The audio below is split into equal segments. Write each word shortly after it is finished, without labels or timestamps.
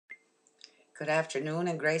Good afternoon,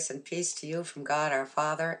 and grace and peace to you from God our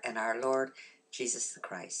Father and our Lord Jesus the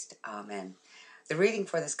Christ. Amen. The reading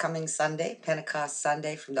for this coming Sunday, Pentecost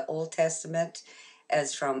Sunday, from the Old Testament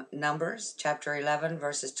is from Numbers chapter 11,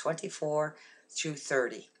 verses 24 through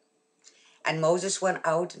 30. And Moses went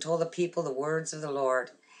out and told the people the words of the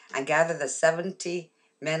Lord, and gathered the 70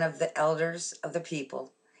 men of the elders of the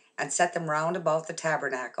people, and set them round about the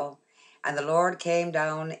tabernacle. And the Lord came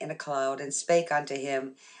down in a cloud, and spake unto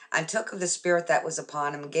him, and took of the Spirit that was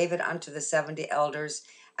upon him, and gave it unto the 70 elders.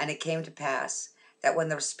 And it came to pass, that when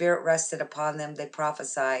the Spirit rested upon them, they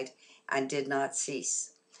prophesied, and did not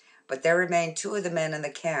cease. But there remained 2 of the men in the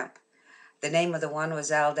camp. The name of the one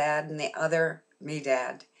was Eldad, and the other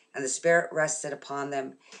Medad. And the Spirit rested upon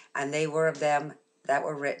them, and they were of them that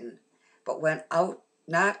were written, but went out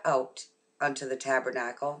not out unto the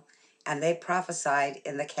tabernacle, and they prophesied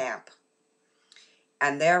in the camp.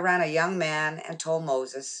 And there ran a young man and told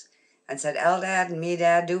Moses, and said, Eldad and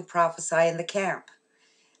Medad do prophesy in the camp.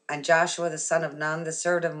 And Joshua the son of Nun, the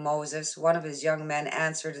servant of Moses, one of his young men,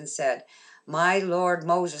 answered and said, My Lord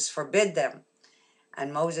Moses, forbid them.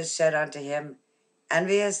 And Moses said unto him,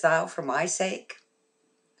 Enviest thou for my sake?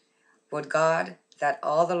 Would God that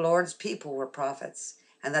all the Lord's people were prophets,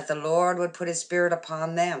 and that the Lord would put his Spirit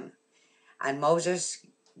upon them. And Moses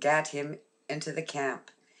gat him into the camp,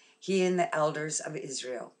 he and the elders of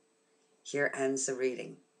Israel. Here ends the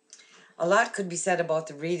reading. A lot could be said about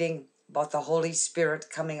the reading, about the Holy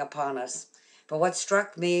Spirit coming upon us. But what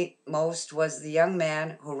struck me most was the young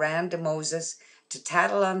man who ran to Moses to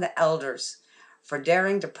tattle on the elders for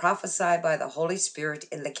daring to prophesy by the Holy Spirit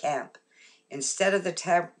in the camp, instead of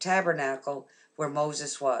the tabernacle where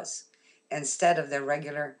Moses was, instead of their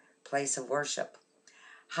regular place of worship.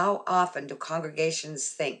 How often do congregations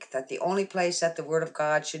think that the only place that the Word of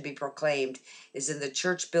God should be proclaimed is in the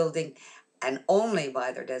church building and only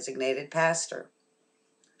by their designated pastor?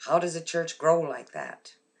 How does a church grow like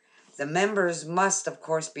that? The members must, of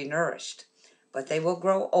course, be nourished, but they will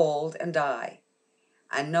grow old and die,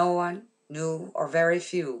 and no one, new or very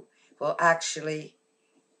few, will actually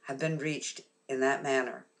have been reached in that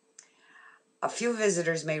manner. A few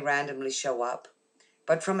visitors may randomly show up,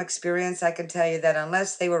 but from experience I can tell you that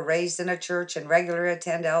unless they were raised in a church and regularly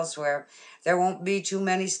attend elsewhere, there won't be too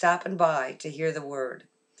many stopping by to hear the word.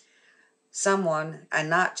 Someone, and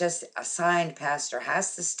not just a assigned pastor,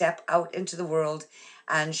 has to step out into the world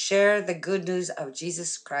and share the good news of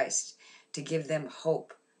Jesus Christ to give them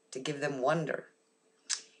hope, to give them wonder.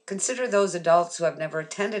 Consider those adults who have never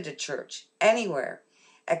attended a church anywhere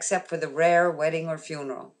except for the rare wedding or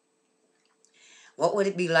funeral. What would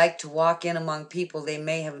it be like to walk in among people they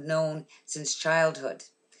may have known since childhood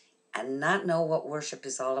and not know what worship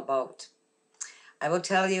is all about? I will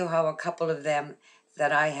tell you how a couple of them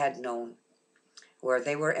that I had known, where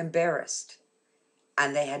they were embarrassed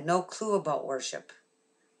and they had no clue about worship,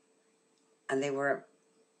 and they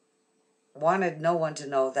wanted no one to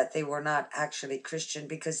know that they were not actually Christian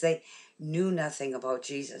because they knew nothing about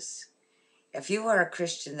Jesus. If you are a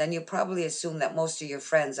Christian, then you probably assume that most of your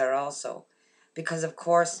friends are also, because of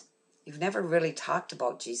course you've never really talked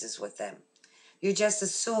about Jesus with them. You just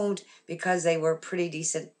assumed because they were pretty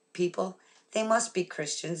decent people, they must be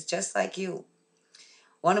Christians just like you.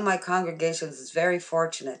 One of my congregations is very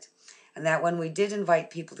fortunate, and that when we did invite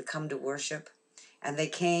people to come to worship, and they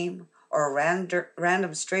came, or a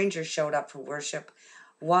random stranger showed up for worship,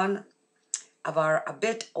 one of our a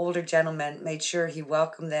bit older gentlemen made sure he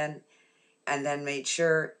welcomed them, and then made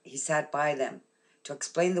sure he sat by them to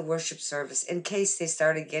explain the worship service in case they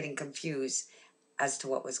started getting confused as to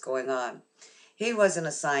what was going on. He wasn't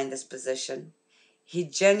assigned this position. He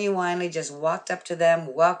genuinely just walked up to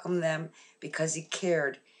them, welcomed them, because he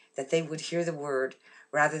cared that they would hear the word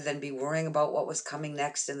rather than be worrying about what was coming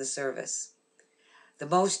next in the service. The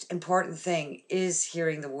most important thing is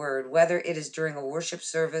hearing the word, whether it is during a worship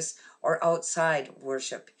service or outside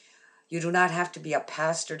worship. You do not have to be a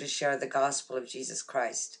pastor to share the gospel of Jesus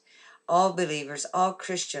Christ. All believers, all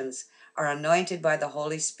Christians are anointed by the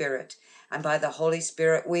Holy Spirit, and by the Holy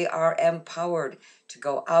Spirit we are empowered to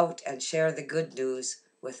go out and share the good news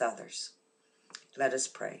with others. Let us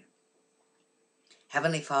pray.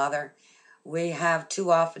 Heavenly Father, we have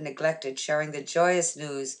too often neglected sharing the joyous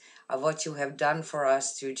news of what you have done for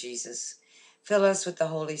us through Jesus. Fill us with the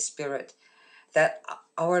Holy Spirit, that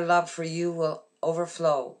our love for you will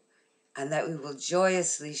overflow, and that we will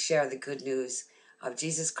joyously share the good news of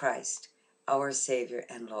Jesus Christ, our Savior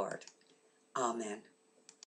and Lord. Amen.